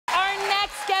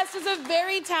guest is a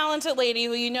very talented lady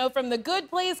who you know from The Good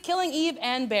Place, Killing Eve,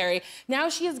 and Barry. Now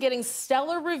she is getting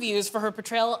stellar reviews for her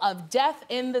portrayal of Death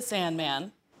in the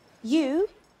Sandman. You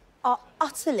are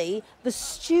utterly the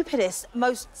stupidest,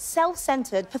 most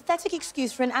self-centered, pathetic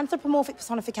excuse for an anthropomorphic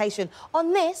personification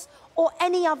on this or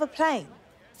any other plane.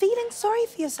 Feeling sorry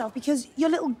for yourself because your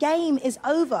little game is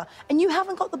over and you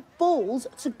haven't got the balls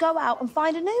to go out and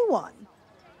find a new one.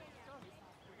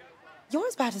 You're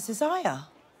as bad as Desire.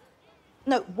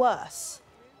 No, worse.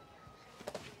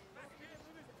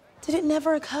 Did it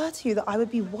never occur to you that I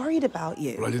would be worried about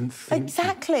you? Well, I didn't think...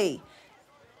 Exactly.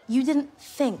 You didn't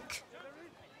think.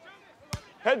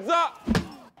 Heads up! The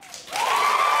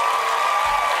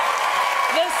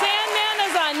Sandman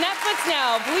is on Netflix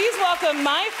now. Please welcome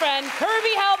my friend,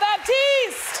 Kirby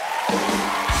Howell-Baptiste.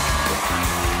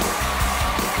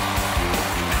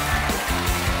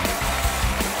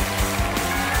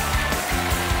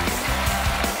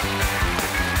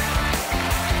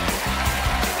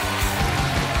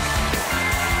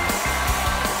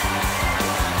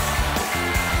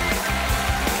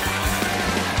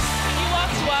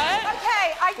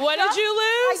 What did you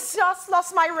lose? I just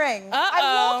lost my ring. Uh-oh. I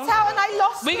walked out and I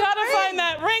lost We gotta find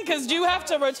that ring, because you have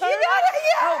to return it.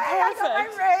 Yeah, oh, perfect. I got my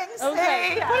ring.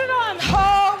 Okay, put it on.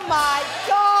 Oh, my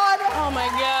God. Oh, my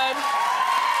God.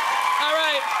 All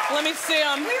right, let me see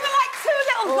them. We were like two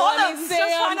little golems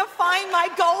just trying to find my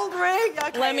gold ring.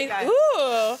 Okay, let me,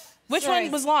 ooh. Which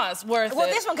one was lost? Worth it? Well,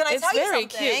 this one, can I tell you something?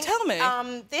 It's very cute. Tell me.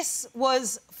 This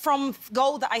was from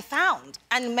gold that I found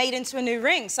and made into a new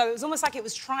ring. So it was almost like it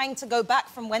was trying to go back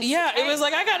from whence Yeah, it was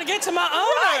like, I gotta get to my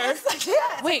owner. Right, like,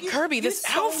 yeah, wait, like Kirby, this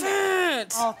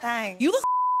outfit. Oh, thanks. You look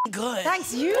good.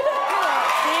 Thanks, you look good.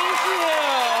 Thank you.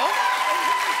 Oh,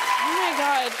 my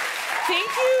God.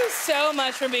 Thank you so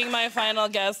much for being my final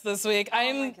guest this week.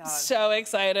 I'm so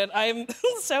excited. I'm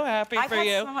so happy for you. I've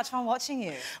had so much fun watching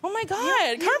you. Oh, my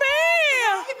God.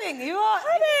 Kirby! You are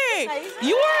Kirby!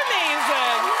 You are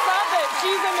amazing. Love it.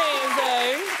 She's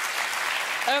amazing.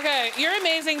 Okay, you're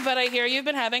amazing, but I hear you've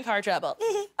been having car trouble.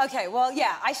 Okay, well,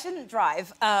 yeah, I shouldn't drive, is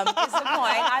the point.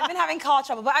 I've been having car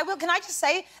trouble, but can I just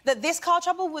say that this car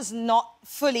trouble was not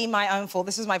fully my own fault.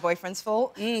 This was my boyfriend's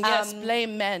fault. Yes,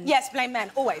 blame men. Yes, blame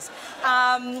men, always.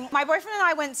 My boyfriend and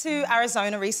I went to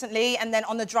Arizona recently, and then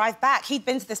on the drive back, he'd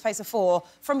been to this place before.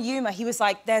 From Yuma, he was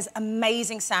like, there's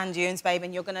amazing sand dunes, babe,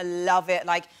 and you're gonna love it.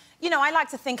 Like, you know, I like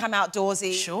to think I'm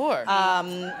outdoorsy. Sure.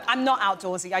 I'm not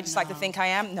outdoorsy. I just like to think I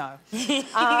am. No.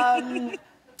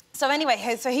 So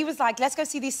anyway, so he was like, let's go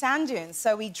see these sand dunes.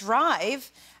 So we drive,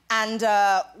 and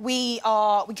we go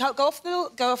off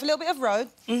a little bit of road,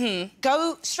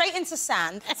 go straight into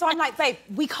sand. So I'm like, babe,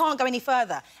 we can't go any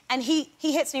further. And he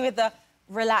hits me with the,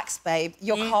 relax, babe,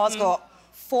 your car's got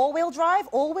four-wheel drive,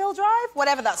 all-wheel drive,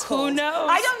 whatever that's called. Who knows?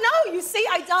 I don't know. You see,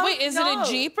 I don't know. Wait, is it a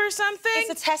Jeep or something?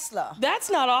 It's a Tesla.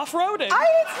 That's not off-roading. It's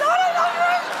not an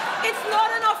off-road. It's not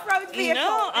an off-road vehicle.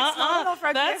 No, It's not an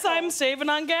off-road That's vehicle. I'm saving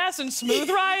on gas and smooth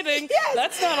riding. Yes.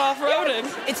 That's not off-roading.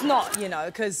 It's not, you know,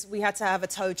 because we had to have a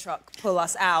tow truck pull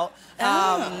us out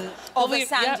of a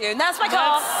sand dune. That's my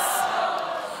car.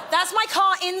 That's my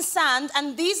car in sand,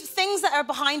 and these things that are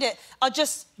behind it are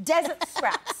just desert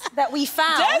scraps that we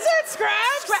found. Desert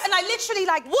scraps? And I literally,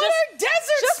 like, what are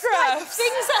desert scraps? Like,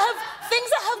 things that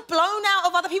have blown out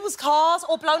of other people's cars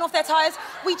or blown off their tires.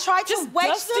 We tried to wedge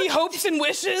dusty them. hopes and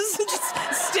wishes, just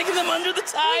sticking them under the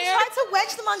tire. We tried to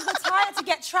wedge them under the tire to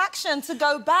get traction to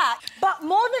go back. But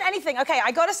more than anything, okay,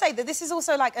 I gotta say that this is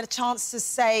also like a chance to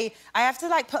say, I have to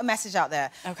like put a message out there.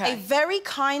 Okay. A very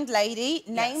kind lady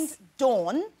named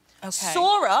Dawn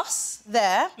saw us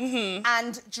there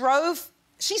and drove.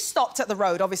 She stopped at the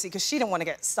road, obviously, because she didn't want to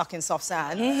get stuck in soft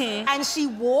sand. And she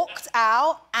walked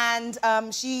out and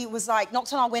she was like,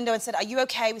 knocked on our window and said, are you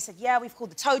okay? We said, yeah, we've called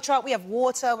the tow truck, we have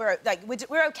water, we're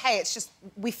okay, it's just,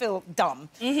 we feel dumb.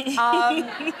 And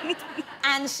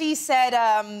she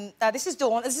said, this is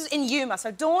Dawn, this is in Yuma.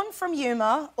 So Dawn from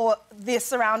Yuma, or the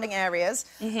surrounding areas,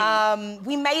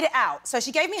 we made it out. So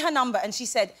she gave me her number and she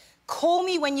said, call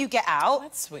me when you get out.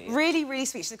 That's sweet. Really, really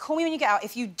sweet. She said, call me when you get out.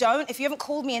 If you haven't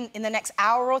called me in the next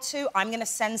hour or two, I'm going to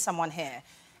send someone here.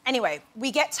 Anyway,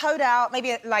 we get towed out,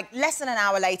 maybe like less than an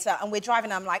hour later, and we're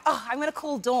driving, and I'm like, oh, I'm going to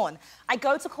call Dawn. I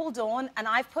go to call Dawn, and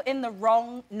I've put in the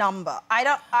wrong number.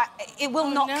 It will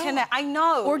not connect. I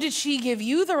know. Or did she give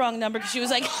you the wrong number because she was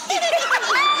like... They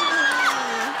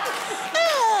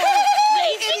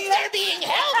think they're being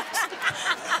helped.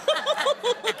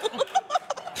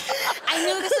 I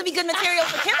knew this would be good material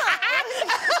for Kimmel.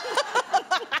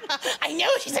 I know,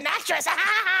 she's an actress.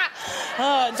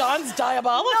 Dawn's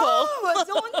diabolical. No,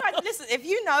 Dawn tried to listen. If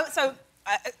you know, so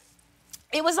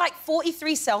It was like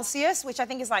 43 Celsius, which I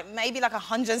think is like maybe like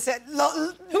 100. Who knows?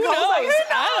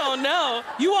 I don't know.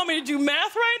 You want me to do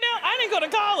math right now? I didn't go to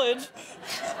college.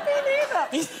 Me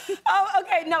neither. Oh,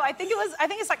 okay. No, I think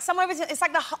it's like somewhere between. It's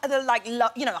like the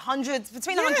hundreds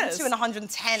between 102 and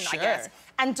 110, I guess.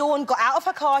 And Dawn got out of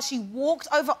her car. She walked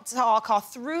over to our car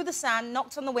through the sand,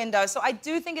 knocked on the window. So I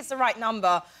do think it's the right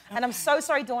number. Okay. And I'm so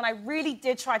sorry, Dawn. I really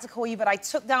did try to call you, but I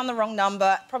took down the wrong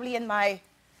number, probably in my,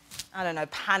 I don't know,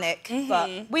 panic. But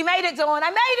we made it, Dawn.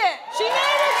 I made it. She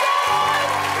made it, Dawn.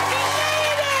 She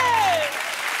made it.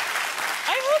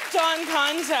 I hope Dawn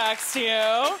contacts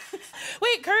you.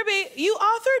 Wait, Kirby, you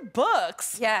authored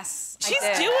books. Yes, She's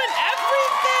doing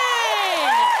everything.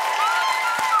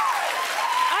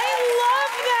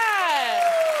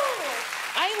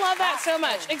 That so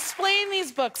much. Explain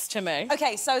these books to me.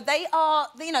 Okay, so they are,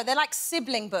 they're like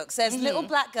sibling books. There's Little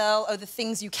Black Girl, Oh, the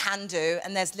Things You Can Do,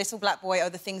 and there's Little Black Boy, Oh,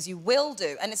 the Things You Will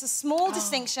Do. And it's a small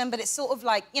distinction, but it's sort of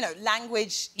like,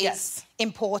 language is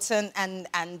important and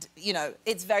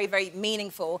it's very, very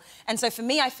meaningful. And so for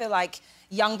me, I feel like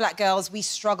young black girls, we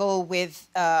struggle with,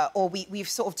 or we've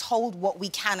sort of told what we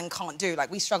can and can't do.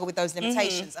 Like, we struggle with those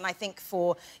limitations. And I think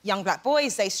for young black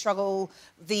boys, they struggle,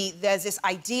 there's this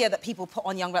idea that people put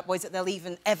on young black boys that they'll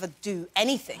even ever do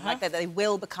anything, like that they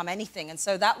will become anything. And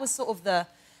so that was sort of the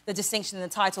distinction in the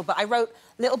title. But I wrote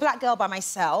Little Black Girl by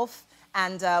myself.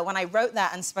 And when I wrote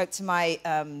that and spoke to my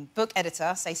book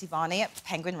editor, Stacey Varney at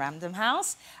Penguin Random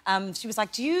House, she was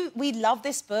like, we love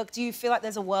this book. Do you feel like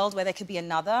there's a world where there could be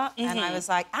another? And I was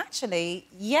like, actually,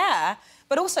 yeah.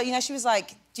 But also, she was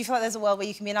like, do you feel like there's a world where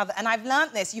you can be another? And I've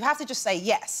learned this. You have to just say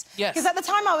yes. Yes. Because at the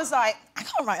time I was like, I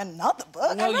can't write another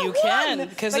book. No, you can,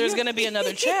 because there's going to be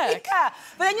another check. Yeah.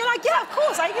 But then you're like, yeah, of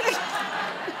course.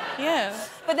 Yeah.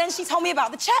 But then she told me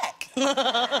about the check.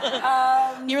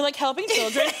 You're like helping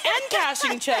children and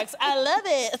cashing checks. I love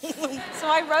it. So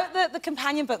I wrote the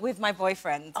companion book with my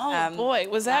boyfriend. Oh, boy.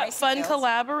 Was that fun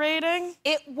collaborating?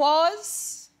 It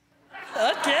was.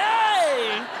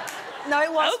 Okay. No,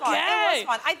 it was fun. It was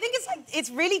fun. I think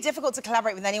it's really difficult to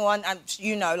collaborate with anyone, and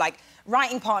like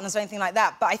writing partners or anything like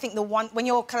that. But I think when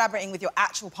you're collaborating with your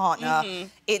actual partner,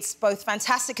 it's both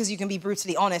fantastic because you can be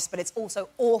brutally honest, but it's also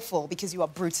awful because you are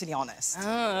brutally honest.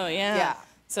 Oh, yeah. Yeah.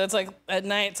 So it's like at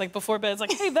night, it's like before bed, it's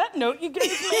like, hey, that note you gave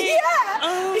me. Yeah.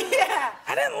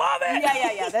 I didn't love it.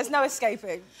 Yeah. There's no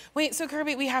escaping. Wait, so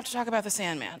Kirby, we have to talk about The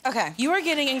Sandman. Okay. You are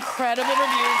getting incredible reviews.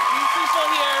 These people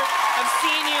here have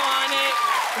seen you on it.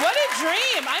 What a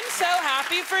dream. I'm so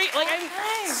happy for you. Like,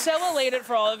 I'm so elated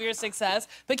for all of your success.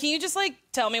 But can you just, like,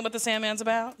 tell me what The Sandman's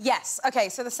about? Yes. Okay,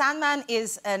 so The Sandman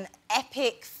is an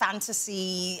epic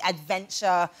fantasy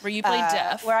adventure. Where you play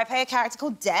Death. Where I play a character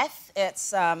called Death.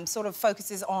 It's sort of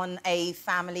focuses on a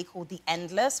family called the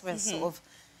Endless, with sort of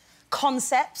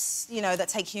concepts, that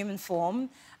take human form.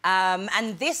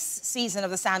 And this season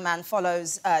of The Sandman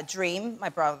follows Dream, my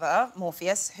brother,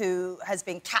 Morpheus, who has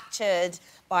been captured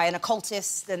by an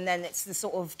occultist, and then it's the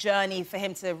sort of journey for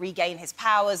him to regain his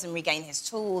powers and regain his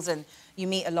tools, and you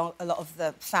meet a lot of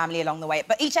the family along the way.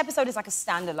 But each episode is like a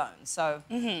standalone, so,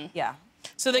 yeah.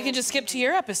 So they can just skip to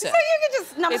your episode. So you can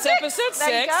just, number 6. It's episode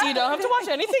 6, you don't have to watch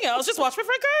anything else, just watch my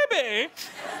friend Kirby.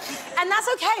 And that's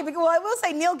okay, because I will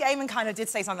say Neil Gaiman kind of did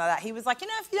say something like that. He was like,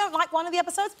 if you don't like one of the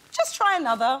episodes, just try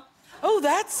another. Oh,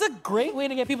 that's a great way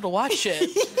to get people to watch it.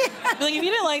 Like, if you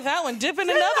didn't like that one, dip in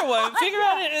another one. Figure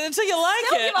out it until you like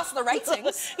Still it. Give us the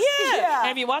ratings. Yeah.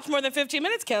 And if you watch more than 15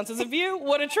 minutes, counts as a view.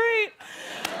 What a treat.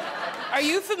 Are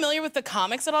you familiar with the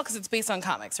comics at all? Because it's based on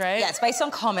comics, right? Yeah, it's based on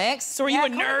comics. So are you a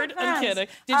nerd? I'm kidding.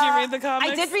 Did you read the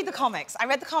comics? I did read the comics. I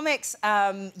read the comics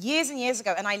years and years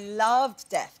ago, and I loved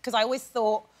Death, because I always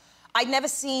thought I'd never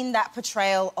seen that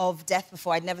portrayal of Death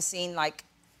before. I'd never seen, like,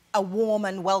 a warm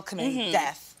and welcoming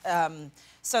Death.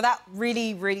 So that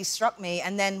really, really struck me.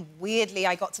 And then, weirdly,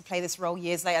 I got to play this role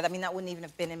years later. I mean, that wouldn't even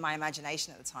have been in my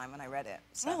imagination at the time when I read it.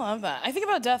 So. I love that. I think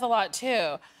about Death a lot,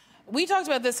 too. We talked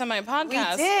about this on my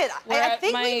podcast. We did. I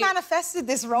think we manifested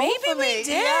this role for me. Maybe we did.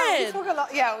 Yeah, we talk a lot.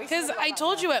 Yeah, because I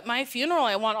told you at my funeral,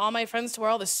 I want all my friends to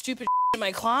wear all the stupid in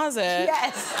my closet.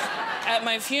 Yes. At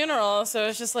my funeral, so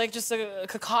it's just like a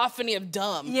cacophony of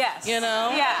dumb. Yes.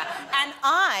 Yeah. And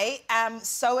I am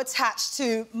so attached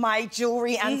to my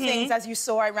jewelry and things, as you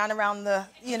saw, I ran around the,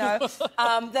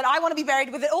 that I want to be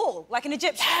buried with it all, like an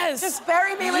Egyptian. Yes. Just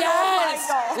bury me with all my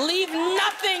gold. Leave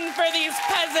nothing for these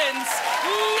peasants.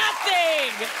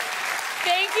 Nothing.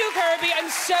 Thank you, Kirby. I'm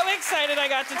so excited I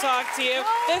got to talk to you.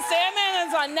 The Sandman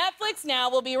is on Netflix now.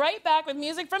 We'll be right back with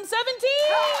music from 17.